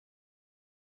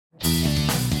Hey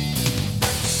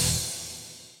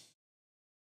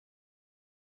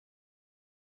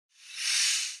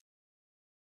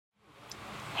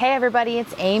everybody,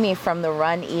 it's Amy from the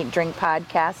Run, Eat, Drink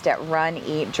podcast at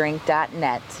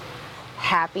runeatdrink.net.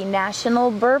 Happy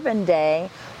National Bourbon Day.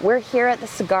 We're here at the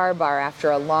cigar bar after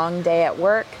a long day at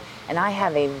work, and I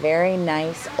have a very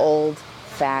nice old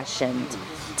fashioned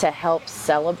to help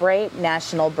celebrate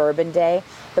National Bourbon Day.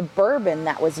 The bourbon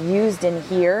that was used in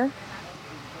here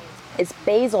is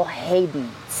Basil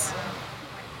Hayden's.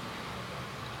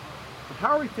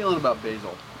 How are we feeling about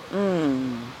basil?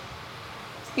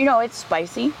 You know, it's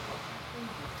spicy,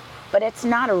 but it's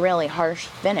not a really harsh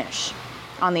finish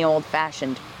on the old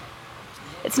fashioned.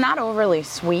 It's not overly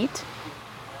sweet.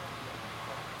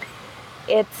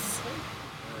 It's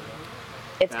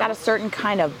got a certain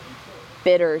kind of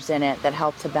bitters in it that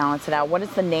help to balance it out. What is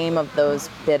the name of those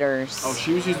bitters? Oh,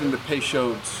 she was using the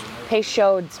Peychaud's.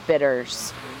 Peychaud's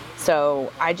bitters.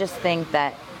 So I just think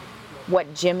that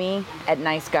what Jimmy at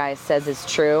Nice Guys says is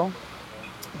true.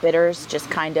 Bitters just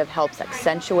kind of helps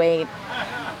accentuate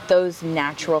those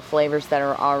natural flavors that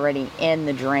are already in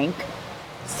the drink.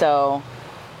 So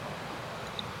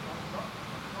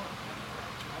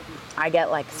I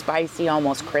get like spicy,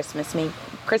 almost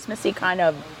Christmassy kind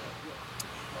of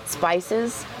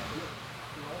spices,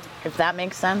 if that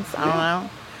makes sense. I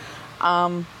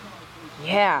don't know.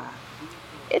 Yeah,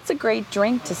 it's a great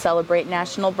drink to celebrate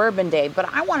National Bourbon Day, but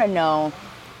I want to know,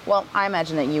 well, I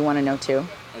imagine that you want to know too.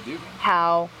 I do.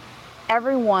 How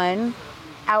everyone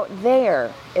out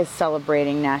there is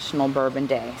celebrating National Bourbon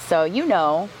Day. So, you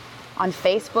know, on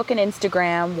Facebook and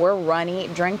Instagram, we're Run,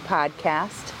 Eat, Drink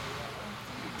Podcast.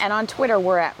 And on Twitter,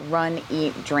 we're at Run,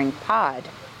 Eat, Drink Pod.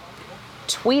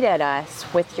 Tweet at us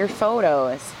with your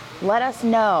photos. Let us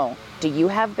know. Do you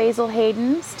have Basil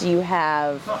Hayden's? Do you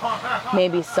have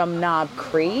maybe some Knob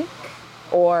Creek?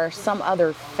 Or some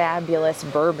other fabulous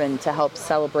bourbon to help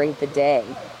celebrate the day?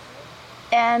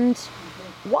 And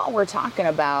while we're talking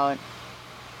about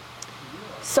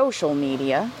social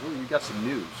media... Ooh, you got some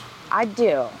news. I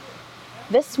do.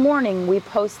 This morning we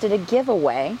posted a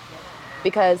giveaway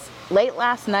because late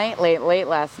last night,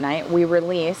 we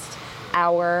released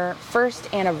our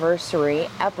first anniversary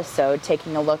episode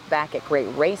taking a look back at great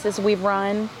races we've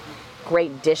run,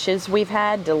 great dishes we've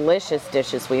had, delicious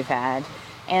dishes we've had,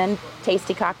 and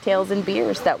tasty cocktails and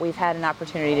beers that we've had an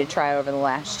opportunity to try over the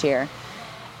last year.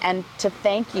 And to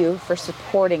thank you for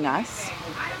supporting us.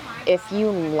 If you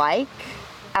like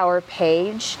our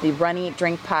page, the Run, Eat,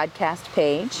 Drink podcast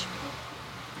page,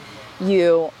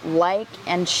 you like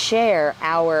and share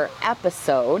our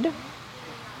episode,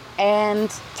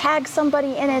 and tag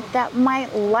somebody in it that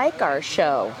might like our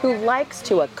show, who likes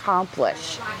to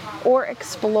accomplish or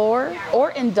explore or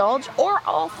indulge or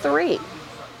all three.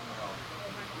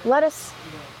 Let us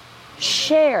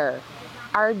share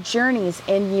our journeys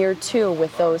in year 2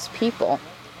 with those people,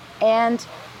 and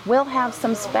we'll have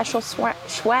some special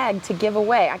swag to give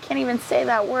away. I can't even say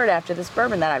that word after this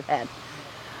bourbon that I've had.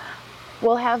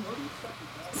 We'll have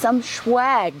some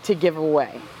swag to give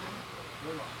away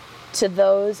to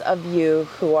those of you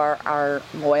who are our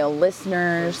loyal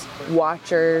listeners,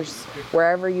 watchers,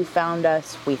 wherever you found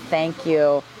us. We thank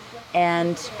you.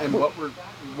 And what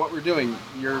we're doing,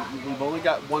 we've only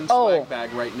got one swag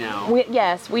bag right now.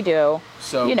 Yes, we do.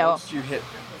 So you know, once you hit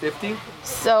 50?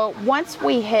 So once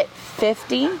we hit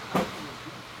 50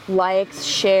 likes,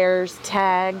 shares,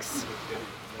 tags,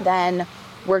 then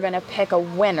we're going to pick a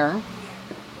winner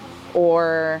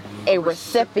or a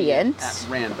recipient at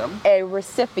random. A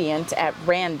recipient at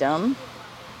random.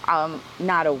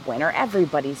 Not a winner.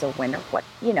 Everybody's a winner.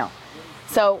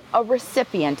 So a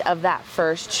recipient of that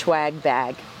first swag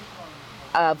bag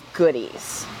of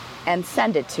goodies, and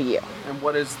send it to you. And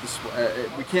what is this?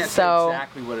 We can't say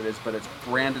exactly what it is, but it's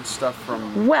branded stuff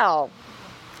from... Well,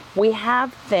 we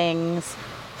have things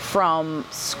from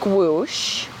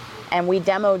Squoosh, and we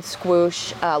demoed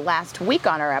Squoosh last week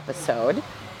on our episode.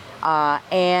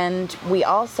 And we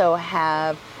also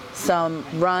have some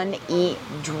Run, Eat,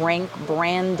 Drink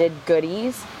branded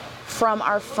goodies from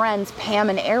our friends Pam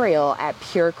and Ariel at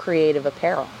Pure Creative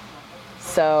Apparel.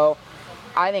 So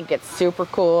I think it's super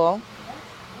cool.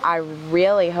 I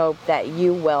really hope that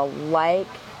you will like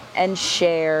and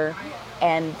share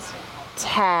and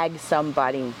tag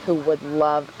somebody who would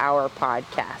love our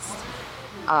podcast.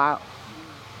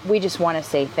 We just want to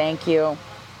say thank you,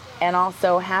 and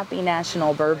also happy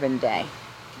National Bourbon Day.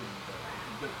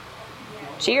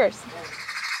 Cheers.